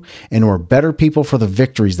through, and we're better people for the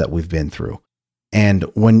victories that we've been through. And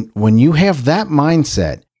when you have that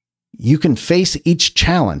mindset, you can face each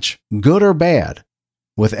challenge, good or bad,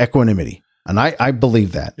 with equanimity. And I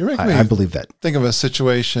believe that. I believe that. Think of a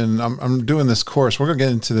situation. I'm doing this course. We're going to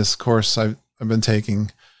get into this course I've been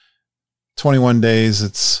taking 21 days.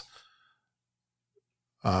 It's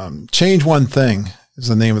Change One Thing is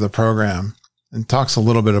the name of the program, and talks a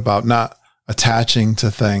little bit about not attaching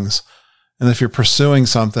to things. And if you're pursuing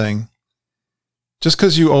something, just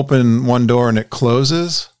because you open one door and it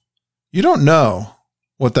closes, you don't know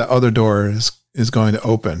what that other door is going to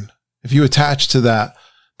open. If you attach to that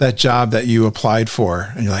job that you applied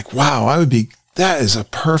for and you're like, wow, that is a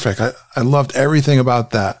perfect, I loved everything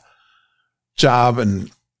about that job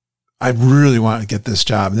and I really want to get this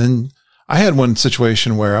job. And then I had one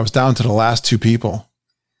situation where I was down to the last two people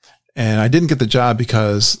and I didn't get the job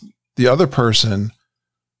because the other person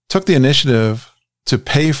took the initiative to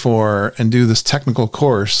pay for and do this technical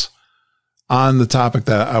course on the topic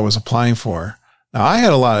that I was applying for. Now, I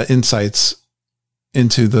had a lot of insights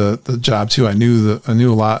into the job too. I knew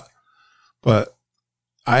a lot, but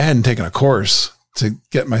I hadn't taken a course to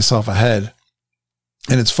get myself ahead.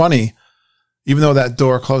 And it's funny, even though that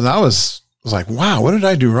door closed, I was like, wow, what did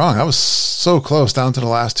I do wrong? I was so close down to the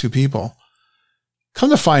last two people. Come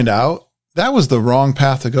to find out, that was the wrong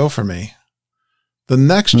path to go for me. The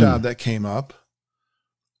next job that came up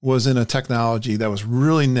was in a technology that was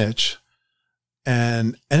really niche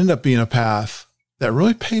and ended up being a path that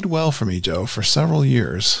really paid well for me, Joe, for several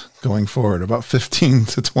years going forward, about 15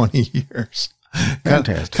 to 20 years.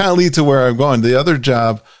 Fantastic. Kind of lead to where I'm going. The other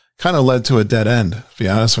job kind of led to a dead end, to be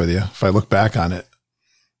honest with you, if I look back on it.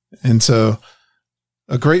 And so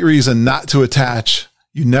a great reason not to attach.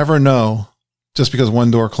 You never know, just because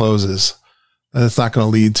one door closes, that it's not going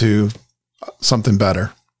to lead to something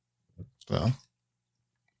better. So,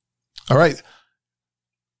 all right.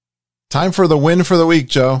 Time for the win for the week,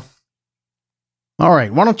 Joe. All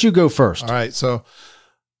right. Why don't you go first? All right. So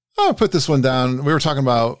I'll put this one down. We were talking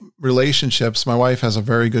about relationships. My wife has a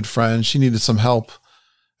very good friend. She needed some help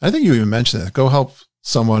I think you even mentioned it. Go help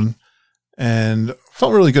someone, and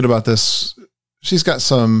felt really good about this. She's got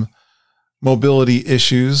some mobility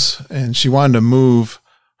issues, and she wanted to move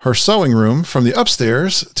her sewing room from the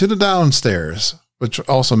upstairs to the downstairs, which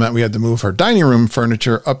also meant we had to move her dining room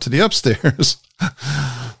furniture up to the upstairs.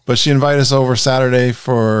 But she invited us over Saturday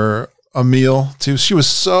for a meal too. She was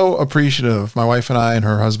so appreciative. My wife and I and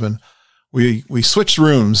her husband, we switched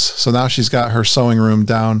rooms. So now she's got her sewing room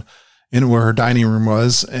down in where her dining room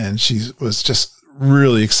was. And she was just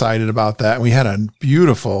really excited about that. We had a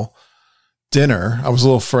beautiful dinner. I was a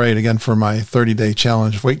little afraid again for my 30-day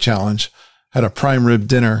challenge, weight challenge, had a prime rib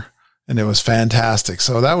dinner, and it was fantastic.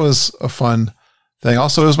 So that was a fun thing.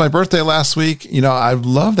 Also, it was my birthday last week. You know, I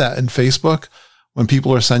love that in Facebook when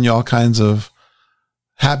people are sending you all kinds of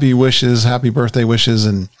happy wishes, happy birthday wishes.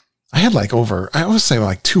 And I had like I always say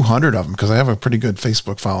like 200 of them because I have a pretty good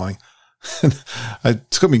Facebook following.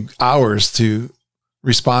 It took me hours to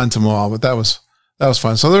respond to them all, but that was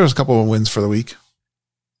fun. So there was a couple of wins for the week.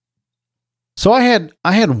 So I had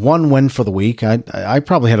one win for the week. I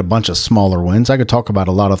probably had a bunch of smaller wins. I could talk about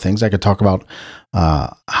a lot of things. I could talk about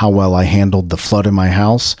how well I handled the flood in my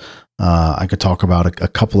house. I could talk about a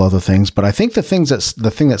couple other things, but I think the thing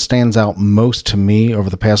that stands out most to me over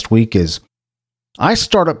the past week is I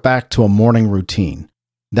started back to a morning routine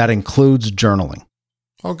that includes journaling.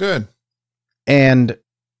 Oh, good. And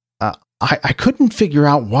I couldn't figure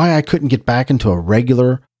out why I couldn't get back into a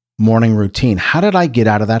regular morning routine. How did I get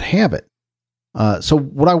out of that habit? So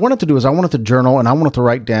what I wanted to do is I wanted to journal, and I wanted to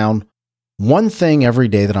write down one thing every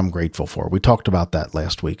day that I'm grateful for. We talked about that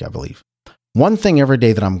last week, I believe. One thing every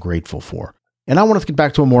day that I'm grateful for. And I wanted to get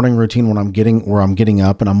back to a morning routine where I'm getting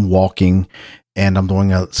up and I'm walking and I'm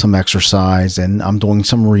doing some exercise and I'm doing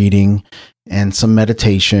some reading and some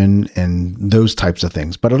meditation and those types of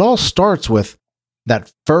things. But it all starts with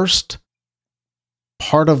that first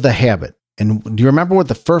part of the habit. And do you remember what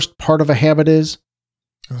the first part of a habit is?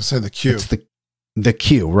 I would say the cue. It's the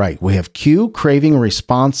cue, right? We have cue, craving,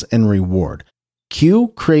 response, and reward. Cue,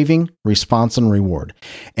 craving, response, and reward.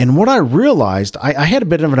 And what I realized, I had a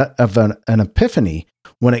bit of an epiphany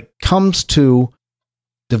when it comes to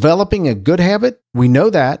developing a good habit. We know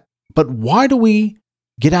that, but why do we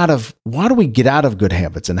get out of good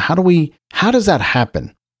habits, and how does that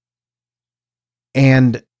happen?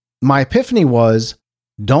 And my epiphany was,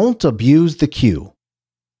 don't abuse the cue.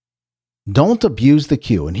 Don't abuse the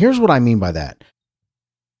cue. And here's what I mean by that.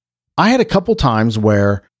 I had a couple times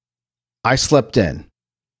where I slept in,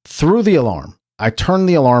 threw the alarm. I turned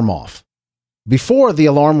the alarm off. Before, the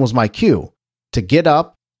alarm was my cue to get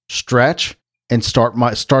up, stretch, and start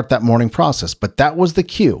that morning process. But that was the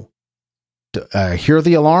cue. To hear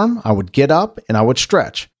the alarm, I would get up and I would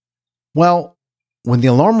stretch. Well, when the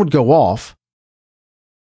alarm would go off,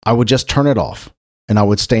 I would just turn it off and I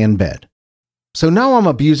would stay in bed. So now I'm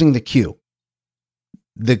abusing the cue.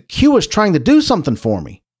 The cue is trying to do something for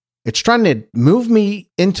me. It's trying to move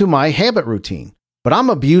me into my habit routine, but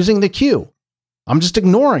I'm abusing the cue. I'm just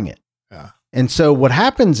ignoring it. Yeah. And so what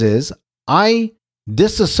happens is I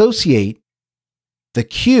disassociate the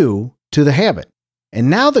cue to the habit.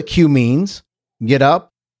 And now the cue means get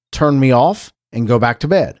up, turn me off, and go back to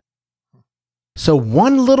bed. So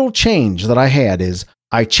one little change that I had is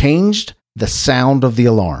I changed the sound of the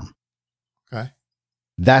alarm. Okay.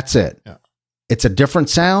 That's it. Yeah. It's a different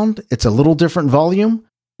sound. It's a little different volume.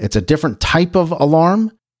 It's a different type of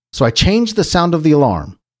alarm. So I changed the sound of the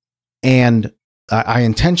alarm, and I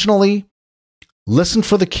intentionally listened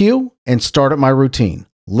for the cue and started my routine.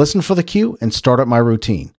 Listen for the cue and started my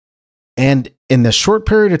routine. And in this short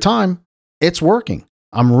period of time, it's working.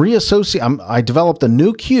 I developed a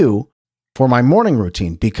new cue for my morning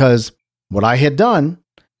routine because what I had done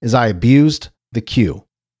is I abused the cue.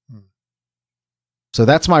 So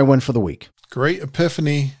that's my win for the week. Great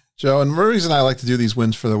epiphany, Joe. And the reason I like to do these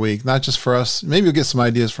wins for the week, not just for us, maybe you'll get some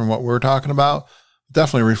ideas from what we're talking about.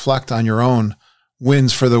 Definitely reflect on your own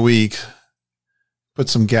wins for the week. Put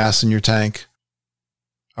some gas in your tank.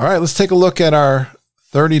 All right, let's take a look at our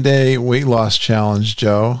 30-day weight loss challenge,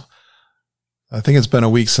 Joe. I think it's been a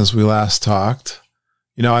week since we last talked.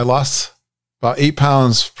 You know, I lost about 8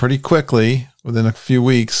 pounds pretty quickly within a few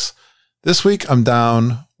weeks. This week, I'm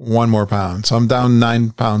down 1 more pound. So I'm down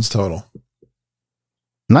 9 pounds total.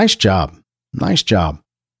 Nice job. Nice job.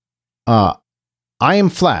 I am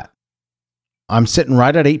flat. I'm sitting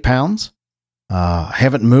right at 8 pounds. I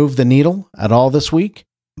haven't moved the needle at all this week.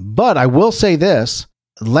 But I will say this.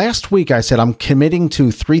 Last week, I said I'm committing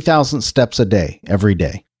to 3,000 steps a day, every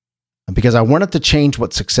day, because I wanted to change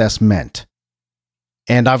what success meant.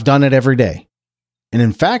 And I've done it every day. And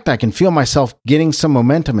in fact, I can feel myself getting some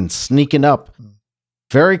momentum and sneaking up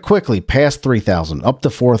very quickly past 3,000, up to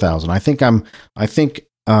 4,000. I think I'm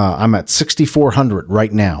at 6,400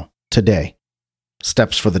 right now today,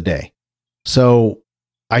 steps for the day. So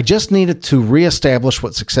I just needed to reestablish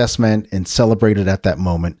what success meant and celebrate it at that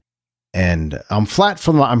moment. And I'm flat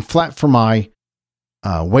for my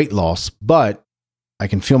weight loss, but I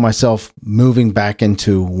can feel myself moving back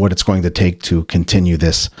into what it's going to take to continue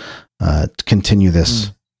this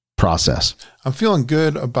process. I'm feeling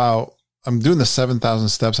good about, I'm doing the 7,000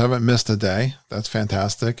 steps. I haven't missed a day. That's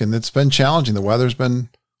fantastic. And it's been challenging. The weather's been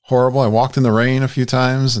horrible. I walked in the rain a few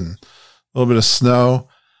times and a little bit of snow.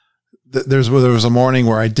 There was a morning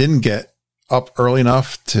where I didn't get up early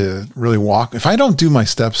enough to really walk. If I don't do my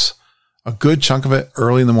steps, a good chunk of it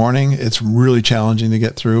early in the morning, it's really challenging to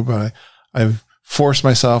get through, but I've forced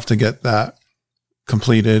myself to get that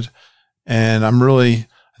completed. And I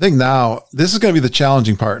think now this is going to be the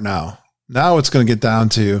challenging part now. Now it's going to get down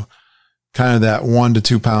to kind of that 1 to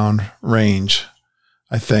 2 pound range,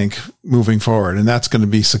 I think, moving forward. And that's going to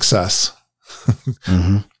be success.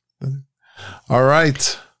 Mm-hmm. All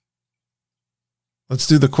right. Let's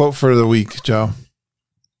do the quote for the week, Joe.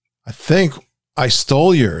 I think I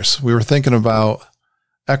stole yours. We were thinking about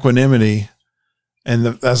equanimity.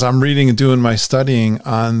 And as I'm reading and doing my studying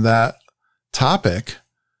on that topic,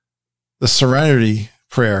 the serenity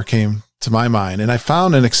prayer came to my mind. And I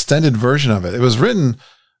found an extended version of it. It was written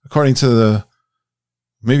according to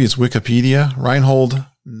maybe it's Wikipedia. Reinhold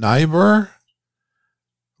Niebuhr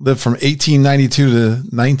lived from 1892 to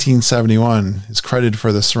 1971. Is credited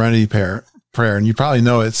for the serenity prayer. And you probably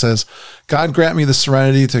know it says, God grant me the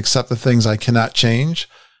serenity to accept the things I cannot change,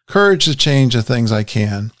 courage to change the things I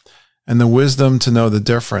can, and the wisdom to know the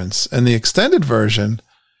difference. And the extended version,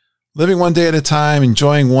 living one day at a time,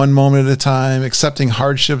 enjoying one moment at a time, accepting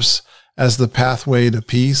hardships as the pathway to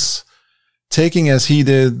peace, taking as he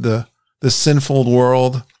did the sinful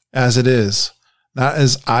world as it is, not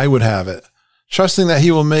as I would have it, trusting that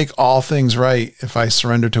he will make all things right if I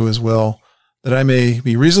surrender to his will, that I may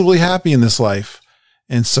be reasonably happy in this life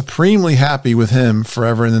and supremely happy with him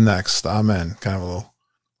forever in the next. Amen. Kind of a little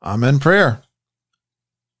amen prayer.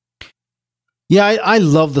 Yeah, I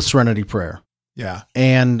love the serenity prayer. Yeah.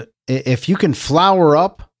 And if you can flower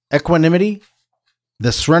up equanimity,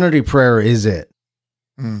 the serenity prayer is it.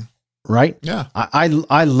 Right? Yeah. I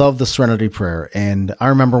love the serenity prayer. And I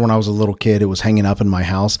remember when I was a little kid, it was hanging up in my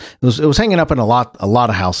house. It was hanging up in a lot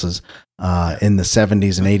of houses in the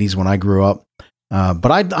 70s and 80s when I grew up.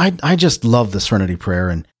 But I just love the serenity prayer.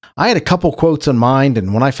 And I had a couple quotes in mind.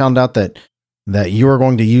 And when I found out that you were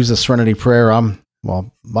going to use the serenity prayer,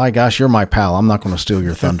 well, my gosh, you're my pal. I'm not going to steal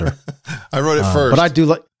your thunder. I wrote it first. But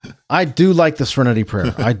I do like the serenity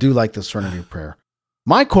prayer. I do like the serenity prayer.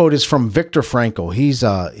 My quote is from Viktor Frankl. He's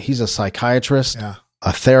a psychiatrist,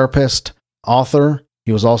 a therapist, author.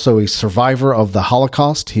 He was also a survivor of the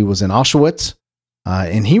Holocaust. He was in Auschwitz.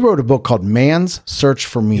 And he wrote a book called Man's Search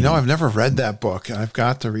for Meaning. I've never read that book. I've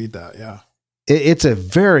got to read that. Yeah. It's a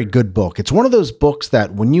very good book. It's one of those books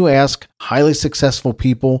that when you ask highly successful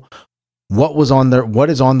people what is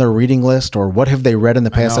on their reading list or what have they read in the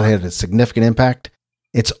past that had a significant impact,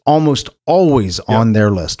 it's almost always on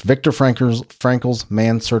their list. Viktor Frankl's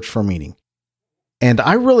Man's Search for Meaning. And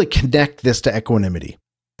I really connect this to equanimity.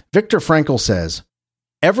 Viktor Frankl says,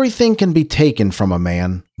 everything can be taken from a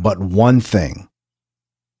man, but one thing,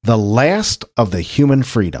 the last of the human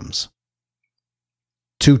freedoms,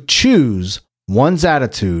 to choose one's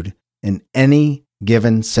attitude in any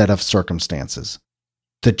given set of circumstances,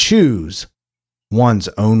 to choose one's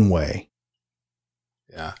own way.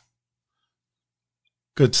 Yeah.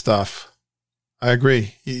 Good stuff. I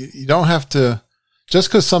agree. You don't have to, just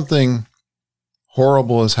because something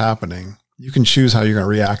horrible is happening, you can choose how you're going to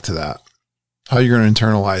react to that, how you're going to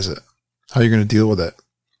internalize it, how you're going to deal with it.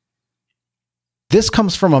 This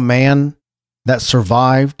comes from a man that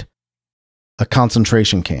survived a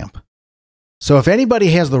concentration camp. So if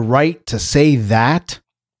anybody has the right to say that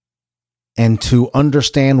and to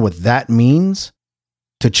understand what that means,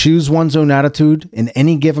 to choose one's own attitude in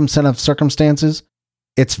any given set of circumstances,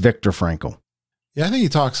 it's Viktor Frankl. Yeah, I think he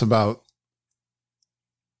talks about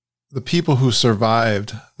the people who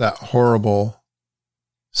survived that horrible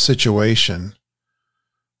situation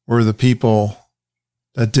were the people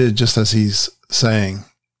that did just as he's saying.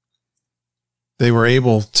 They were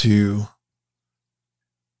able to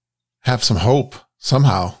have some hope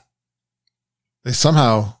somehow. They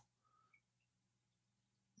somehow,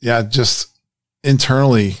 just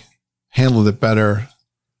internally handled it better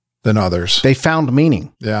than others. They found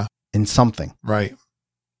meaning. Yeah. In something. Right.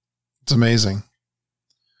 It's amazing.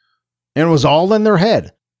 And it was all in their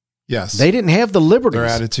head. Yes. They didn't have the liberties. Their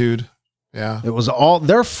attitude. Yeah. It was all,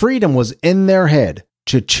 their freedom was in their head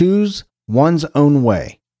to choose one's own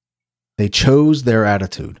way. They chose their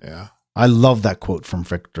attitude. Yeah. I love that quote from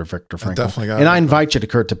Viktor Frankl. Definitely got and it. I invite you to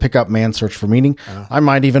Kurt to pick up Man's Search for Meaning. I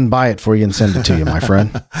might even buy it for you and send it to you, my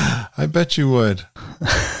friend. I bet you would.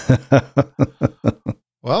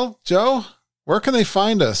 Well, Joe, where can they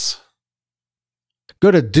find us?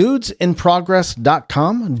 Go to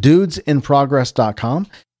dudesinprogress.com, dudesinprogress.com.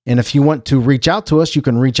 And if you want to reach out to us, you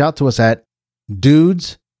can reach out to us at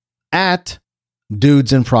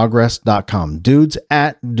dudesinprogress.com,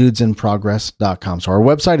 dudesinprogress.com. So our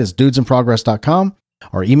website is dudesinprogress.com.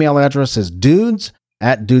 Our email address is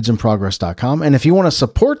dudesinprogress.com. And if you want to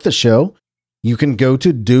support the show, you can go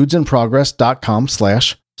to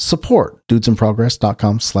dudesinprogress.com/support,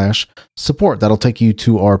 dudesinprogress.com/support. That'll take you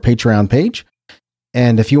to our Patreon page.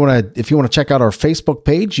 And if you want to check out our Facebook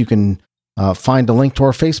page, you can find a link to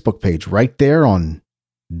our Facebook page right there on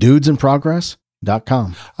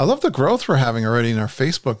dudesinprogress.com. I love the growth we're having already in our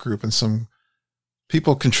Facebook group and some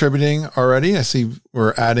people contributing already. I see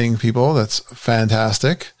we're adding people. That's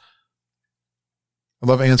fantastic. I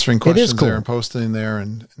love answering questions there and posting there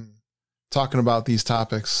and talking about these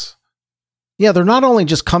topics. Yeah, they're not only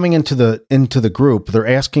just coming into the group, they're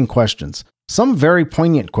asking questions. Some very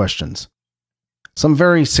poignant questions. Some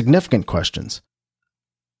very significant questions.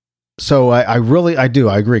 So I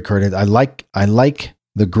agree, Kurt. I like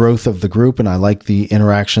the growth of the group, and I like the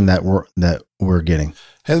interaction that we're getting.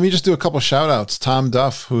 Hey, let me just do a couple shout outs. Tom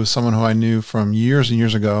Duff, who is someone who I knew from years and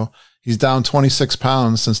years ago. He's down 26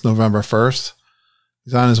 pounds since November 1st.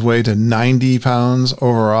 He's on his way to 90 pounds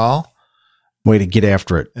overall. Way to get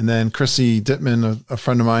after it. And then Chrissy Dittman, a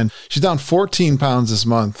friend of mine, she's down 14 pounds this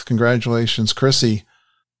month. Congratulations, Chrissy.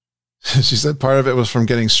 She said part of it was from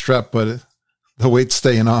getting strep, but the weight's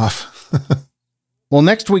staying off. Well,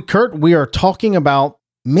 next week, Kurt, we are talking about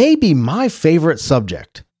maybe my favorite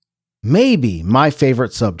subject.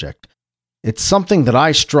 It's something that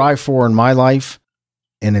I strive for in my life,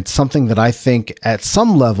 and it's something that I think at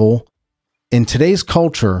some level in today's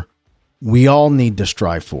culture, we all need to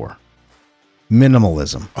strive for.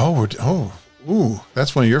 Minimalism.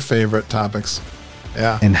 That's one of your favorite topics.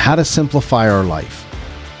 Yeah. And how to simplify our life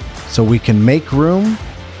so we can make room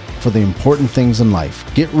for the important things in life.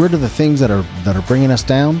 Get rid of the things that are bringing us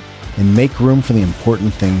down and make room for the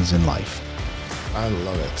important things in life. I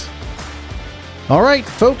love it. All right,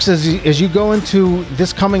 folks, as you go into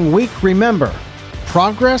this coming week, remember,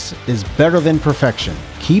 progress is better than perfection.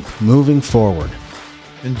 Keep moving forward.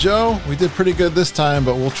 And Joe, we did pretty good this time,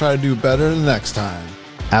 but we'll try to do better the next time.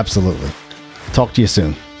 Absolutely. Talk to you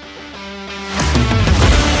soon.